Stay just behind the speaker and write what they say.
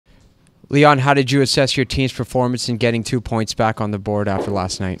Leon, how did you assess your team's performance in getting 2 points back on the board after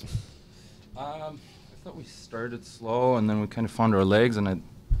last night? I thought we started slow and then we kind of found our legs, and I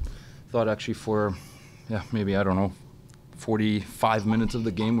thought actually for, maybe, I don't know, 45 minutes of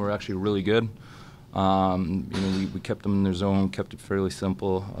the game we were actually really good. We kept them in their zone, kept it fairly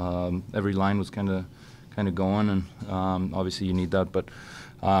simple. Every line was kind of going, and obviously you need that, but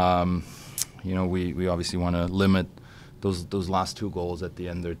we obviously want to limit those last 2 goals at the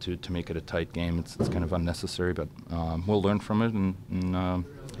end there to make it a tight game. It's kind of unnecessary, but we'll learn from it and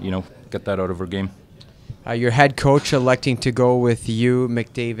get that out of our game. Your head coach electing to go with you,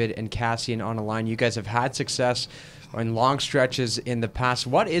 McDavid, and Kassian on a line. You guys have had success in long stretches in the past.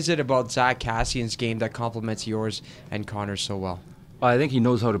 What is it about Zach Kassian's game that complements yours and Connor's so well? I think he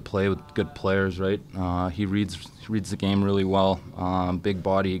knows how to play with good players, right? He reads the game really well. Big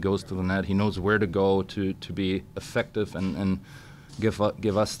body, he goes to the net. He knows where to go to be effective and give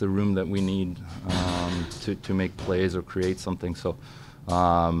us the room that we need to make plays or create something. So,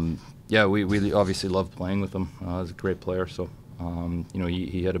 we obviously love playing with him. He's a great player. So,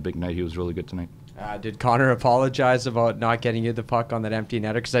 he had a big night. He was really good tonight. Did Connor apologize about not getting you the puck on that empty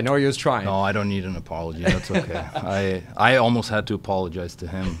netter? Because I know he was trying. No, I don't need an apology. That's okay. I almost had to apologize to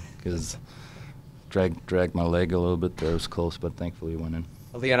him because dragged my leg a little bit there. It was close, but thankfully he went in.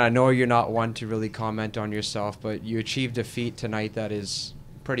 Leon, I know you're not one to really comment on yourself, but you achieved a feat tonight that is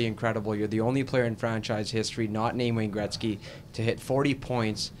pretty incredible. You're the only player in franchise history, not named Wayne Gretzky, to hit 40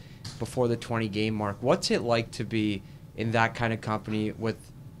 points before the 20-game mark. What's it like to be in that kind of company with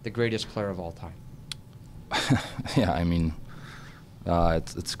the greatest player of all time?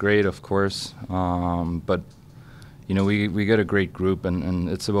 It's great, of course, but we get a great group, and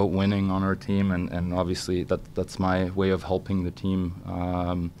it's about winning on our team, and obviously that's my way of helping the team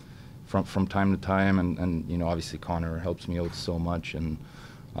from time to time, and obviously Connor helps me out so much, and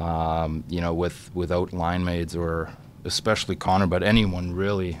without line mates, or especially Connor, but anyone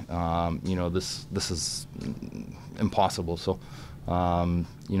really, this is impossible. So.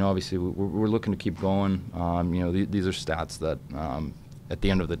 Obviously we're looking to keep going. These are stats that at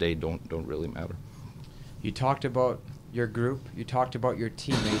the end of the day don't really matter. You talked about your group, you talked about your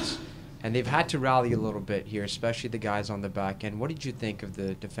teammates, and they've had to rally a little bit here, especially the guys on the back end. What did you think of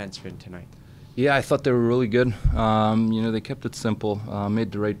the defensemen tonight? Yeah, I thought they were really good. They kept it simple,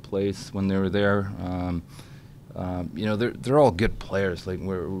 made the right plays when they were there. They're all good players. Like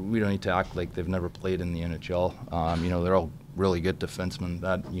we don't need to act like they've never played in the NHL. They're all really good defensemen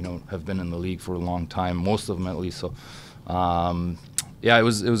that have been in the league for a long time, most of them at least. So, it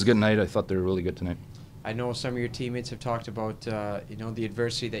was a good night. I thought they were really good tonight. I know some of your teammates have talked about the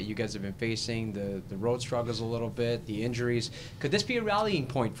adversity that you guys have been facing, the road struggles a little bit, the injuries. Could this be a rallying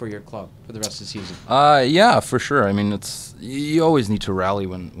point for your club for the rest of the season? Yeah, for sure. I mean, you always need to rally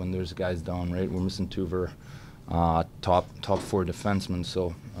when there's guys down, right? We're missing 2 of our top 4 defensemen,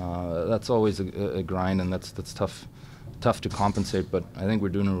 so that's always a grind, and that's tough to compensate, but I think we're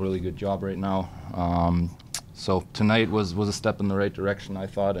doing a really good job right now. So tonight was a step in the right direction, I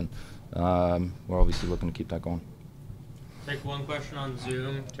thought, and we're obviously looking to keep that going. Take one question on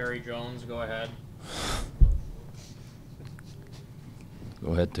Zoom. Terry Jones, go ahead.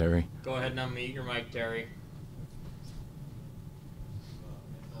 Go ahead, Terry. Go ahead and unmute your mic, Terry.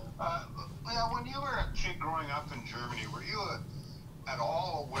 When you were a kid growing up in Germany, were you at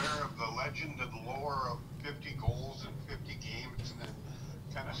all aware of the legend of the lower of 50 goals in 50 games, and that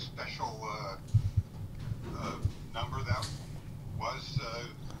kind of special number that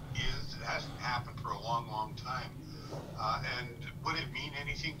it hasn't happened for a long, long time? And would it mean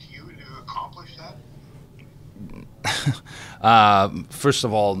anything to you to accomplish that? First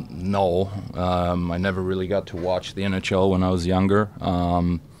of all, no. I never really got to watch the NHL when I was younger.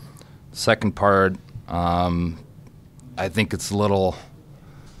 Second part, I think it's a little,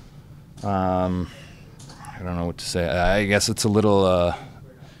 I don't know what to say. I guess it's a little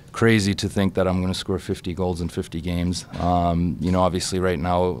crazy to think that I'm going to score 50 goals in 50 games. Obviously right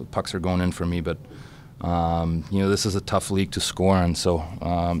now pucks are going in for me, but this is a tough league to score in. So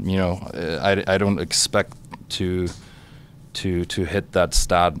I don't expect to hit that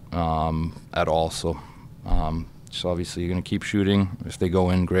stat at all. So obviously you're going to keep shooting. If they go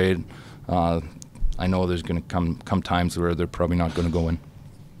in, great. I know there's going to come times where they're probably not going to go in.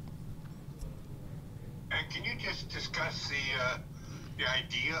 And can you just discuss the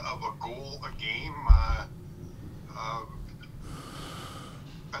idea of a goal a game?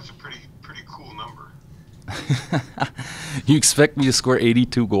 That's a pretty cool number. You expect me to score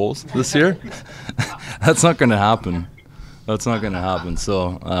 82 goals this year? That's not going to happen.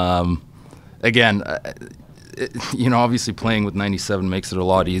 So again, obviously playing with 97 makes it a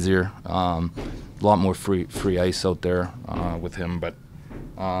lot easier. A lot more free ice out there with him, but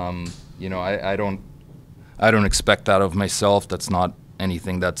I don't expect that of myself. That's not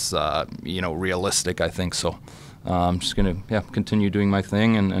anything that's realistic, I think. So I'm just gonna continue doing my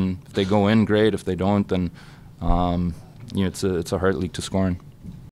thing, and if they go in, great. If they don't, then it's a hard league to score in.